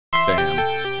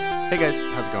Hey guys,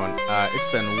 how's it going?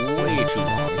 It's been way too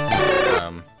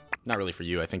long. Not really for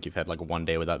you. I think you've had like one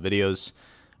day without videos,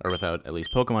 or without at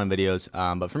least Pokemon videos.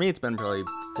 But for me, it's been probably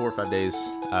 4 or 5 days.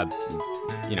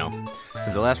 You know,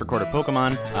 since I last recorded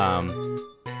Pokemon.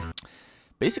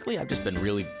 Basically, I've just been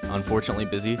really, unfortunately,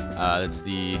 busy. That's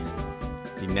the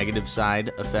negative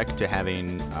side effect to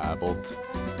having both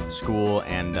school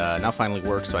and now finally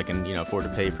work, so I can afford to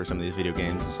pay for some of these video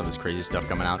games and some of this crazy stuff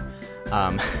coming out.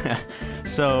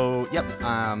 So yep,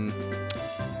 I'm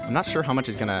not sure how much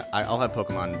is gonna. I'll have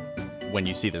Pokemon when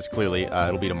you see this. Clearly,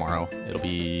 it'll be tomorrow. It'll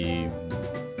be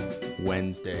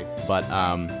Wednesday, but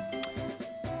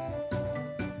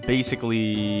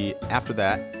basically after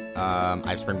that. I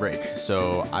have spring break,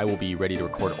 so I will be ready to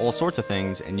record all sorts of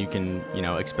things, and you can,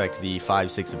 expect the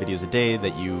 5-6 videos a day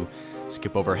that you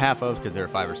skip over half of, because there are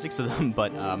 5 or 6 of them,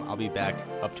 but I'll be back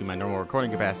up to my normal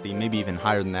recording capacity, maybe even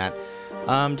higher than that,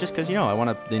 just because, I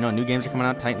want to, new games are coming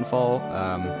out, Titanfall,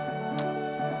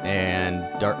 and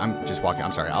I'm just walking,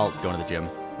 I'm sorry, I'll go into the gym.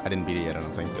 I didn't beat it yet, I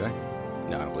don't think, did I?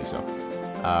 No, I don't believe so.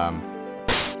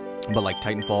 But like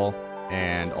Titanfall,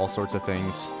 and all sorts of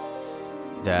things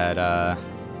that,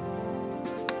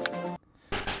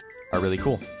 are really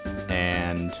cool,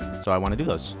 and so I want to do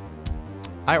those.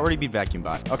 I already beat Vacuum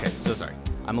Bot. Okay, so sorry.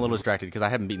 I'm a little distracted because I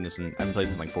haven't played this in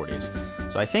like 4 days.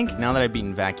 So I think now that I've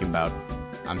beaten Vacuum Bot,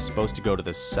 I'm supposed to go to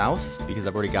the south because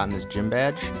I've already gotten this gym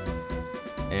badge.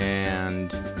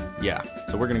 And yeah,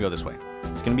 so we're gonna go this way.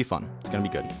 It's gonna be fun. It's gonna be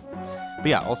good. But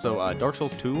yeah, also Dark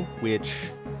Souls 2, which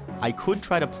I could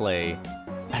try to play.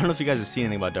 I don't know if you guys have seen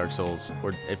anything about Dark Souls,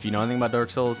 or if you know anything about Dark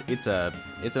Souls. It's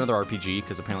another RPG,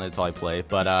 because apparently that's all I play,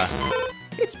 but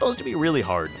it's supposed to be really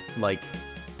hard. Like,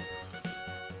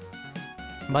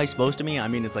 by supposed to me, I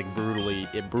mean it's like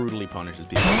it brutally punishes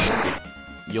people. Like,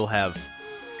 you'll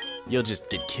just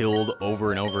get killed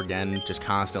over and over again, just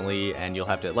constantly, and you'll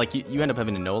have to, like, you end up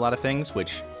having to know a lot of things,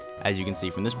 which, as you can see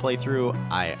from this playthrough,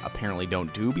 I apparently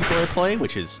don't do before I play,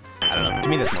 which is, I don't know, to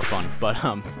me that's more fun, but,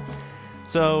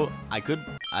 so, I could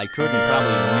and probably maybe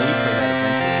play that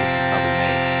eventually. I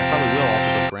probably will also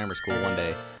go to grammar school one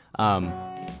day.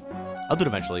 I'll do it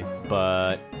eventually,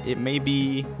 but it may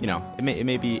be, it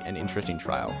may be an interesting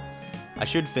trial. I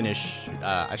should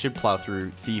plow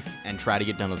through Thief and try to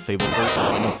get done with Fable first,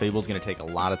 although I know Fable's going to take a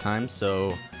lot of time,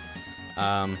 so,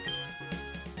 yeah,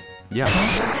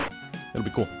 it'll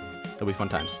be cool. It'll be fun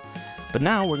times. But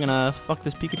now, we're going to fuck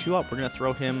this Pikachu up. We're going to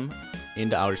throw him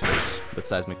into outer space with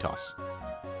Seismic Toss.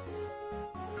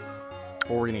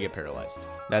 Or we're gonna get paralyzed.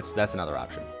 That's another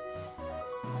option.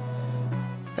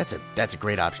 That's a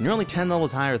great option. You're only 10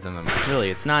 levels higher than them.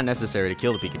 Really, it's not necessary to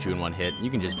kill the Pikachu in one hit. You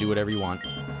can just do whatever you want,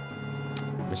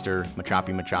 Mr.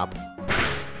 Machoppy Machop.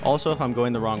 Also, if I'm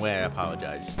going the wrong way, I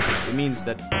apologize. It means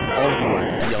that all of you are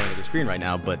yelling at the screen right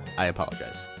now, but I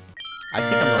apologize. I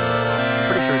think I'm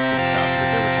pretty sure it's to the south,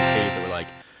 because there were some caves that were like,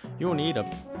 you'll need a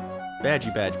badge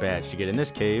to get in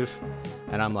this cave.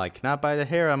 And I'm like, not by the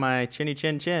hair on my chinny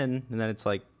chin chin. And then it's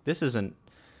like, this isn't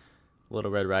Little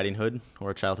Red Riding Hood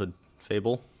or a childhood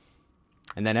fable.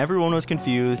 And then everyone was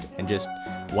confused and just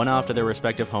went off to their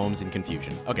respective homes in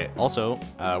confusion. Okay, also,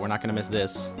 we're not going to miss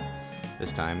this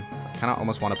time. I kind of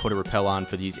almost want to put a repel on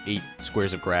for these 8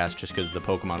 squares of grass just because the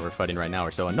Pokemon we're fighting right now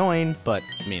are so annoying. But,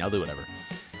 I mean, I'll do whatever.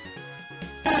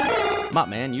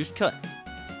 Mopman used cut.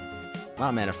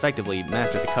 Mopman effectively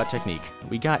mastered the cut technique.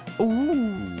 We got,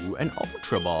 ooh, an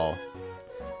Ultra Ball.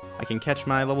 I can catch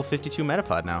my level 52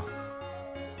 Metapod now.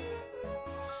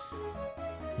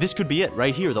 This could be it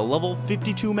right here, the level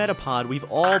 52 Metapod. We've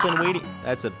all been waiting.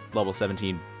 That's a level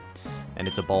 17, and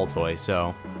it's a ball toy,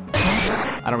 so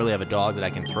I don't really have a dog that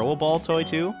I can throw a ball toy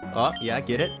to. Oh, yeah,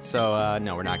 get it? So,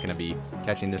 no, we're not going to be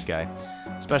catching this guy,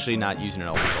 especially not using an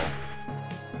Ultra Ball.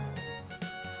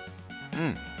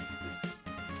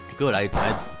 Good, I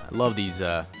love these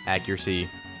accuracy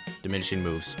diminishing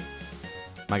moves.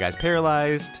 My guy's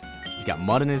paralyzed. He's got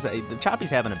mud in his eye. The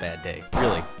Choppy's having a bad day,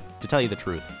 really, to tell you the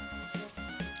truth.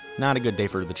 Not a good day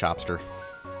for the Chopster.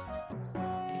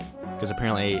 Because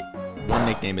apparently one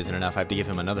nickname isn't enough. I have to give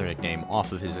him another nickname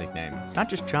off of his nickname. It's not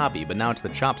just Choppy, but now it's the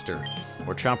Chopster,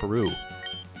 or Chopperoo,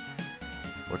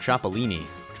 or Choppolini,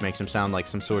 which makes him sound like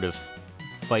some sort of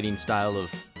fighting style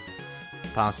of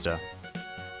pasta.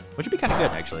 Which would be kind of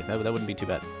good, actually. That wouldn't be too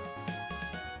bad.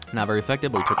 Not very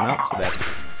effective, but we took him out, so that's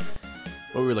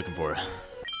what we were looking for.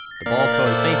 The ball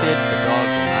toy fainted. The dog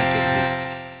will not get his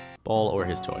ball or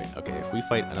his toy. Okay, if we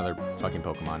fight another fucking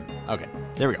Pokemon. Okay,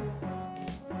 there we go.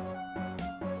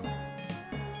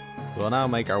 We'll now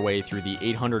make our way through the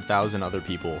 800,000 other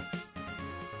people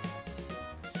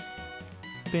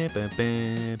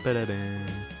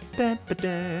But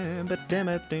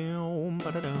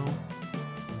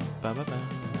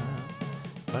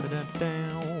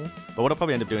what I'll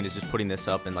probably end up doing is just putting this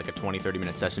up in like a 20-30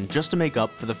 minute session just to make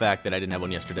up for the fact that I didn't have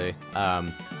one yesterday.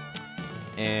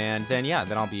 And then, yeah,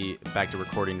 then I'll be back to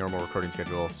recording normal recording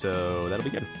schedule, so that'll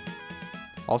be good.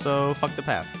 Also, fuck the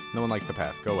path. No one likes the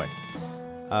path. Go away.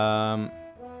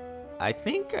 I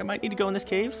think I might need to go in this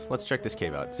cave. Let's check this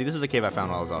cave out. See, this is a cave I found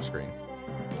while I was off screen.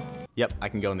 Yep, I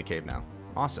can go in the cave now.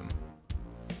 Awesome.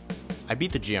 I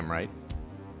beat the gym, right?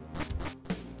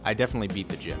 I definitely beat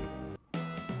the gym.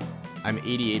 I'm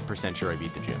 88% sure I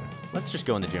beat the gym. Let's just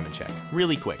go in the gym and check.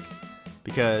 Really quick.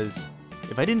 Because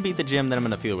if I didn't beat the gym, then I'm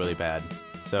going to feel really bad.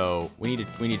 So we need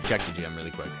to check the gym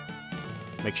really quick.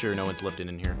 Make sure no one's lifting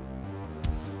in here.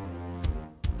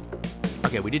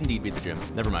 Okay, we did indeed beat the gym.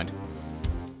 Never mind.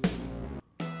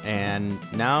 And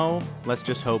now, let's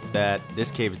just hope that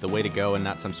this cave is the way to go and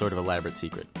not some sort of elaborate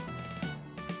secret.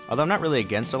 Although I'm not really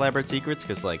against elaborate secrets,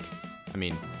 because, like, I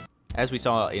mean, as we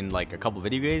saw in, like, a couple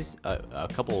videos, a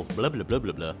couple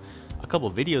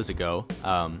videos ago,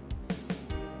 can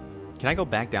I go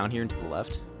back down here and to the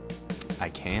left? I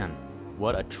can.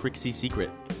 What a tricksy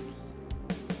secret.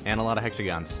 And a lot of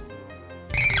hexagons.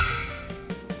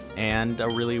 And a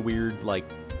really weird, like,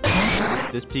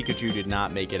 this Pikachu did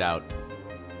not make it out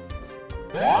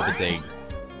of its egg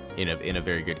in a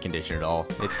very good condition at all.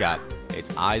 It's got,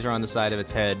 its eyes are on the side of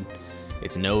its head,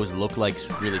 its nose look like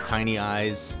really tiny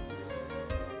eyes,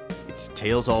 its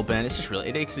tail's all bent. It's just really,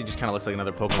 it actually just kind of looks like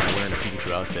another Pokemon wearing a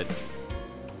Pikachu outfit.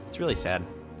 It's really sad.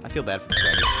 I feel bad for this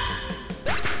guy.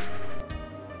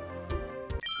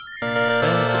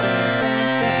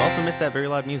 I've also missed that very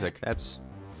loud music. That's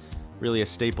really a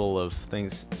staple of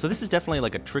things. So this is definitely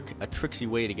like a tricksy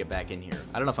way to get back in here.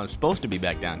 I don't know if I'm supposed to be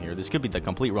back down here. This could be the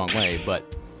complete wrong way, but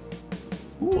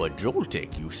ooh, a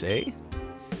Joltik, you say?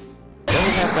 Does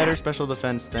it have better special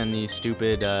defense than the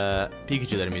stupid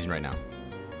Pikachu that I'm using right now?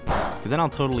 Because then I'll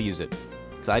totally use it.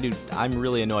 Because I'm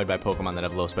really annoyed by Pokemon that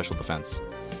have low special defense.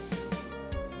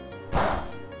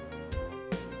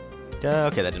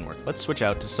 Okay, that didn't work. Let's switch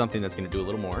out to something that's going to do a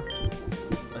little more.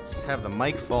 Let's have the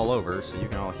mic fall over so you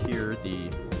can all hear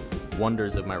the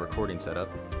wonders of my recording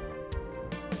setup.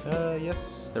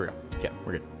 Yes. There we go. Okay,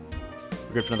 we're good.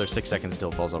 We're good for another 6 seconds until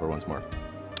it falls over once more.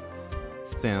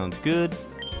 Sounds good.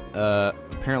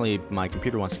 Apparently my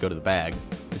computer wants to go to the bag.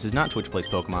 This is not Twitch Plays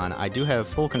Pokemon. I do have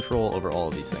full control over all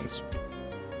of these things.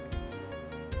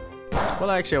 Well,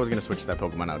 actually, I was going to switch that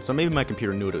Pokemon out, so maybe my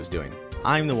computer knew what it was doing.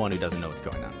 I'm the one who doesn't know what's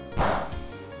going on.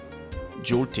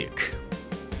 Joltik.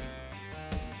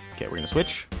 Okay, we're going to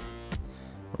switch.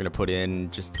 We're going to put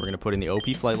in the OP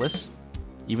Flightless,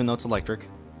 even though it's electric.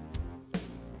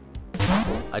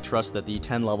 I trust that the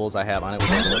 10 levels I have on it will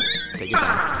handle it. Take it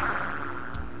down.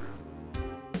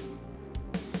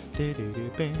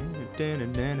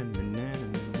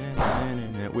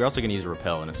 We're also going to use a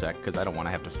repel in a sec, because I don't want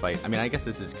to have to fight. I mean, I guess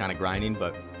this is kind of grinding,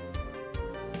 but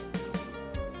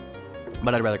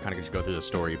I'd rather kind of just go through the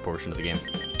story portion of the game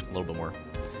a little bit more.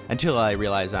 Until I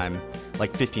realize I'm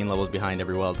like 15 levels behind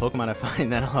every wild Pokemon I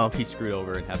find, then I'll be screwed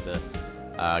over and have to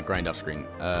grind off screen.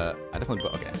 I definitely,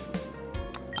 okay.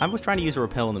 I was trying to use a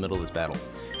repel in the middle of this battle.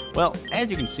 Well,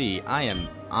 as you can see, I am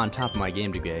on top of my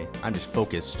game today. I'm just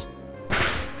focused.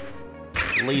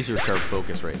 Laser sharp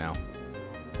focus right now.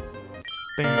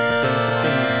 It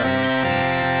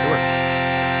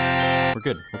worked. We're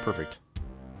good. We're perfect.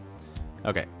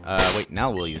 Okay. Wait.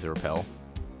 Now we'll use the repel.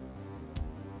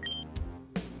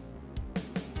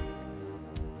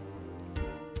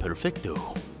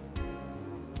 Perfecto.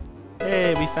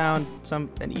 Hey, we found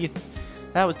an ether.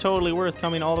 That was totally worth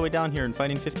coming all the way down here and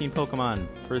fighting 15 Pokemon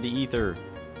for the ether.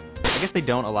 I guess they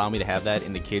don't allow me to have that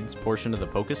in the kids portion of the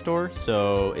Poke Store,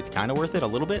 so it's kind of worth it a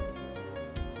little bit.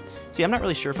 See, I'm not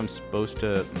really sure if I'm supposed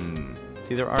to...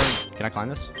 See, there are... Can I climb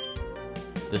this?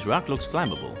 This rock looks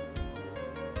climbable.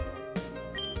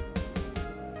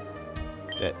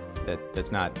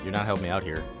 That's not... You're not helping me out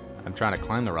here. I'm trying to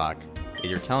climb the rock.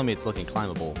 You're telling me it's looking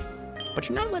climbable, but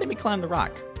you're not letting me climb the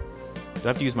rock. Do I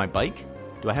have to use my bike?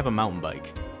 Do I have a mountain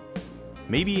bike?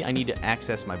 Maybe I need to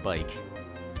access my bike.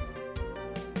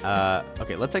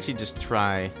 Okay, let's actually just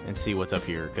try and see what's up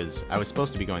here, because I was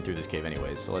supposed to be going through this cave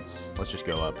anyways, so let's just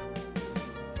go up.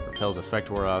 Repel's effect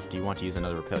wore off. Do you want to use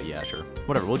another repel? Yeah, sure.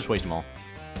 Whatever, we'll just waste them all.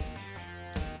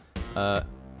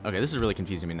 Okay, this is really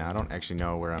confusing me now. I don't actually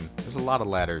know where I'm... There's a lot of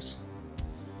ladders.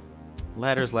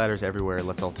 Ladders everywhere.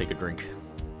 Let's all take a drink.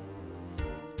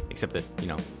 Except that, you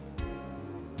know,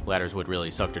 ladders would really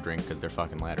suck to drink because they're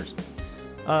fucking ladders.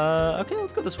 Okay,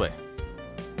 let's go this way.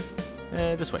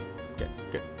 This way. Okay,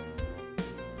 good.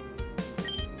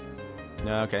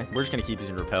 Okay, we're just gonna keep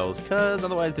using repels, because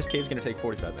otherwise this cave's gonna take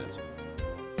 45 minutes.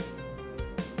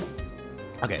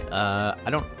 Okay, I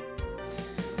don't...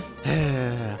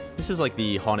 This is like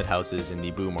the haunted houses in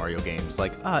the Boo Mario games.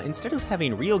 Like, instead of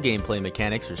having real gameplay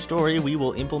mechanics or story, we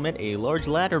will implement a large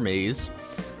ladder maze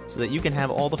so that you can have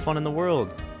all the fun in the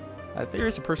world. There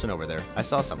is a person over there. I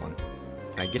saw someone.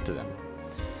 Can I get to them?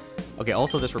 Okay,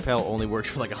 also this repel only works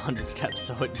for like 100 steps,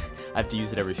 so I have to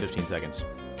use it every 15 seconds.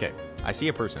 Okay, I see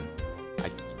a person.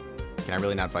 Can I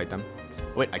really not fight them?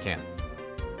 Wait, I can.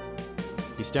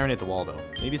 He's staring at the wall, though.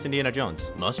 Maybe it's Indiana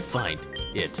Jones. Must find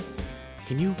it.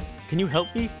 Can you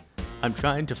help me? I'm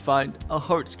trying to find a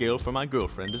heart scale for my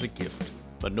girlfriend as a gift.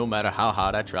 But no matter how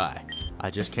hard I try, I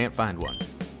just can't find one.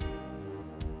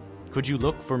 Could you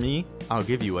look for me? I'll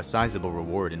give you a sizable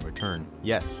reward in return.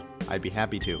 Yes, I'd be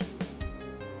happy to.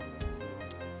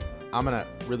 I'm gonna,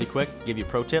 really quick, give you a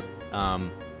pro tip.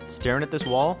 Staring at this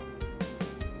wall.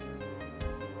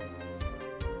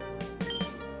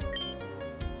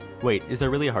 Wait, is there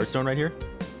really a Hearthstone right here?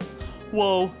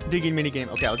 Whoa, digging minigame.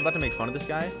 Okay, I was about to make fun of this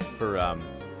guy for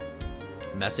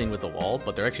messing with the wall,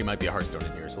 but there actually might be a Hearthstone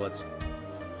in here, so let's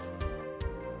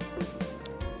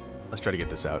try to get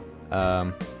this out.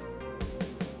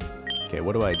 Okay,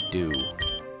 what do I do?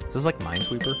 Is this like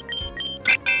Minesweeper?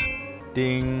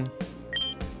 Ding.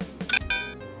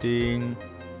 Ding.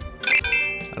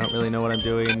 I don't really know what I'm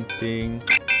doing. Ding.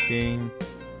 Ding.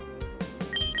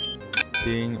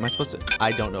 Ding. Am I supposed to...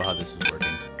 I don't know how this is working.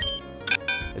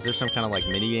 Is there some kind of like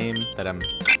mini game that I'm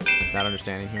not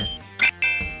understanding here?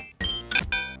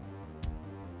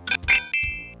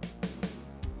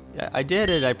 Yeah, I did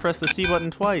it. I pressed the C button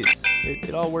twice.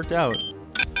 It all worked out.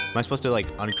 Am I supposed to like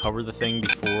uncover the thing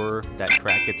before that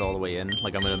crack gets all the way in?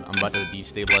 Like I'm about to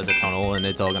destabilize the tunnel and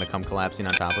it's all gonna come collapsing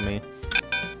on top of me?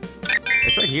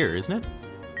 It's right here, isn't it?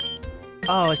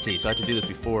 Oh, I see. So I have to do this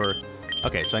before...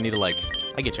 Okay, so I need to like...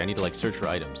 I get you. I need to like search for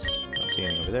items. I don't see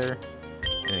anything over there.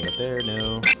 Anything up there?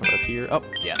 No. What about up here? Oh,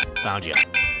 yeah. Found you.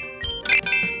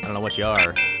 I don't know what you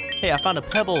are. Hey, I found a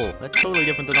pebble. That's totally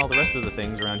different than all the rest of the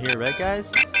things around here, right,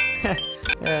 guys?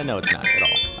 No, it's not at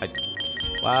all.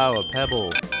 Wow, a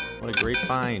pebble. What a great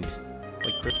find. It's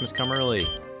like Christmas come early.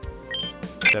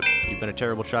 Except you've been a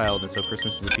terrible child, and so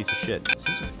Christmas is a piece of shit.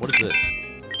 What is this?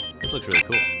 This looks really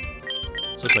cool.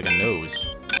 This looks like a nose.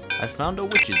 I found a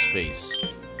witch's face.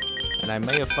 And I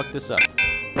may have fucked this up.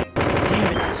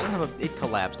 Damn it, son of a... It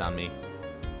collapsed on me.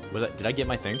 Did I get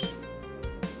my things?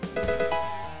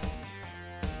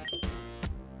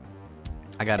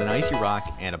 I got an icy rock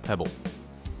and a pebble.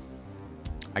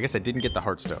 I guess I didn't get the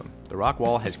heartstone. The rock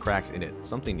wall has cracks in it.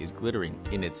 Something is glittering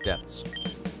in its depths.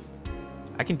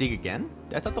 I can dig again?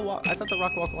 I thought the rock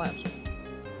wall collapsed.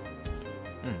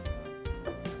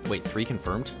 Wait, 3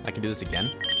 confirmed? I can do this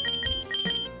again?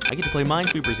 I get to play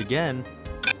Minesweepers again.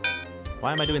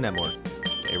 Why am I doing that more?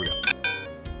 Okay, here we go.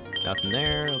 Nothing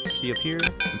there. Let's see up here.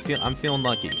 I'm feeling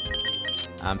lucky.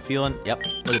 Yep,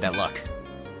 look at that luck.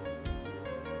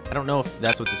 I don't know if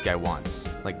that's what this guy wants.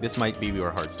 Like, this might be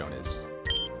where Hearthstone is.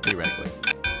 Theoretically.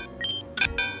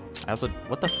 I also...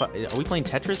 What the fuck? Are we playing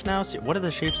Tetris now? What are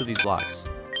the shapes of these blocks?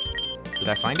 Did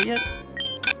I find it yet?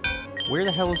 Where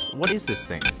the hell is... What is this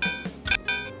thing?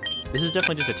 This is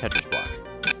definitely just a Tetris block.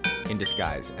 In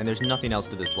disguise. And there's nothing else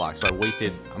to this block, so I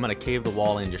wasted... I'm gonna cave the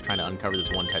wall in just trying to uncover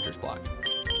this one Tetris block.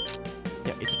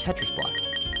 Yeah, it's a Tetris block.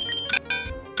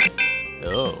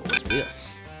 Oh, what's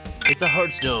this? It's a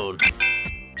Hearthstone!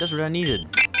 Just what I needed.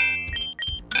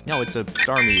 No, it's a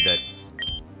Starmie that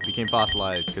became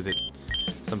fossilized because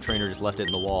some trainer just left it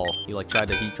in the wall. He tried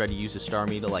to use his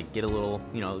Starmie to like get a little,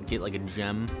 get like a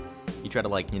gem. He tried to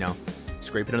like,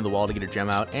 scrape it into the wall to get a gem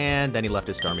out, and then he left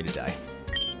his Starmie to die.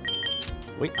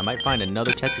 Wait, I might find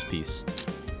another Tetris piece.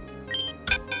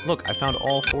 Look, I found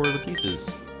all 4 of the pieces.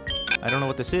 I don't know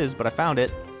what this is, but I found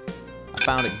it. I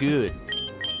found it good.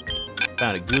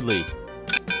 Found it goodly.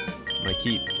 I'm gonna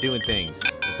keep doing things.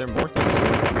 Is there more things?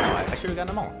 No, I should have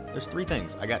gotten them all. There's 3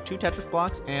 things. I got 2 Tetris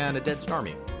blocks and a dead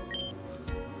Starmie.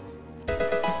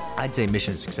 I'd say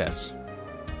mission success.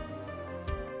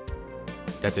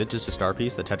 That's it? Just a star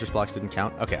piece? The Tetris blocks didn't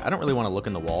count? Okay, I don't really want to look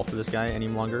in the wall for this guy any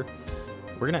longer.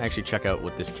 We're gonna actually check out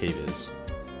what this cave is.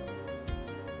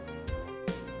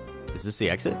 Is this the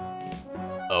exit?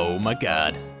 Oh my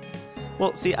god.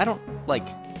 Well, see, I don't, like...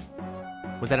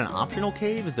 Was that an optional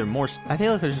cave? Is there more? I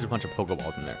feel like there's just a bunch of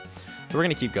Pokeballs in there. So we're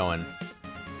gonna keep going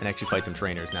and actually fight some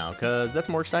trainers now, because that's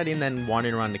more exciting than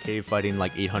wandering around the cave fighting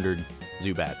like 800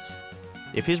 Zubats.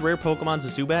 If his rare Pokemon's a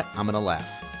Zubat, I'm gonna laugh,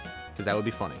 because that would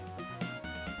be funny.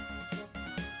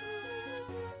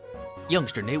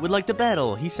 Youngster Nate would like to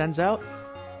battle. He sends out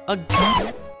a...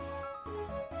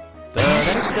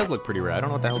 That actually does look pretty rare. I don't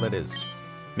know what the hell that is.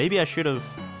 Maybe I should have...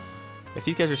 If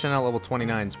these guys are sending out level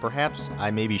 29s, perhaps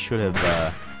I maybe should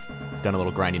have done a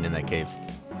little grinding in that cave.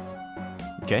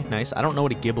 Okay, nice. I don't know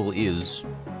what a gibble is.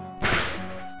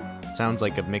 Sounds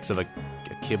like a mix of a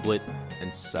kiblet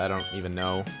and I don't even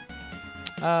know.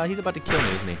 He's about to kill me,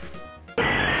 isn't he?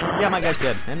 Yeah, my guy's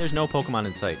dead, and there's no Pokemon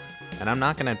in sight. And I'm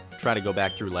not going to try to go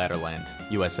back through Ladderland,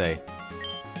 USA.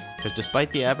 Because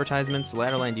despite the advertisements,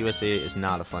 Ladderland, USA is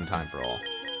not a fun time for all.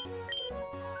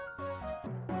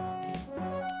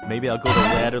 Maybe I'll go to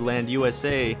Ladderland,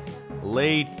 USA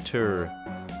later.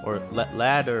 Or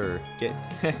ladder. Get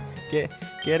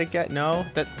it? No?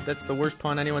 That's the worst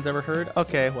pun anyone's ever heard?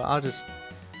 Okay, well, I'll just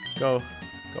go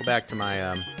back to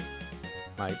my,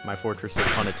 my fortress of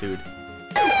punitude.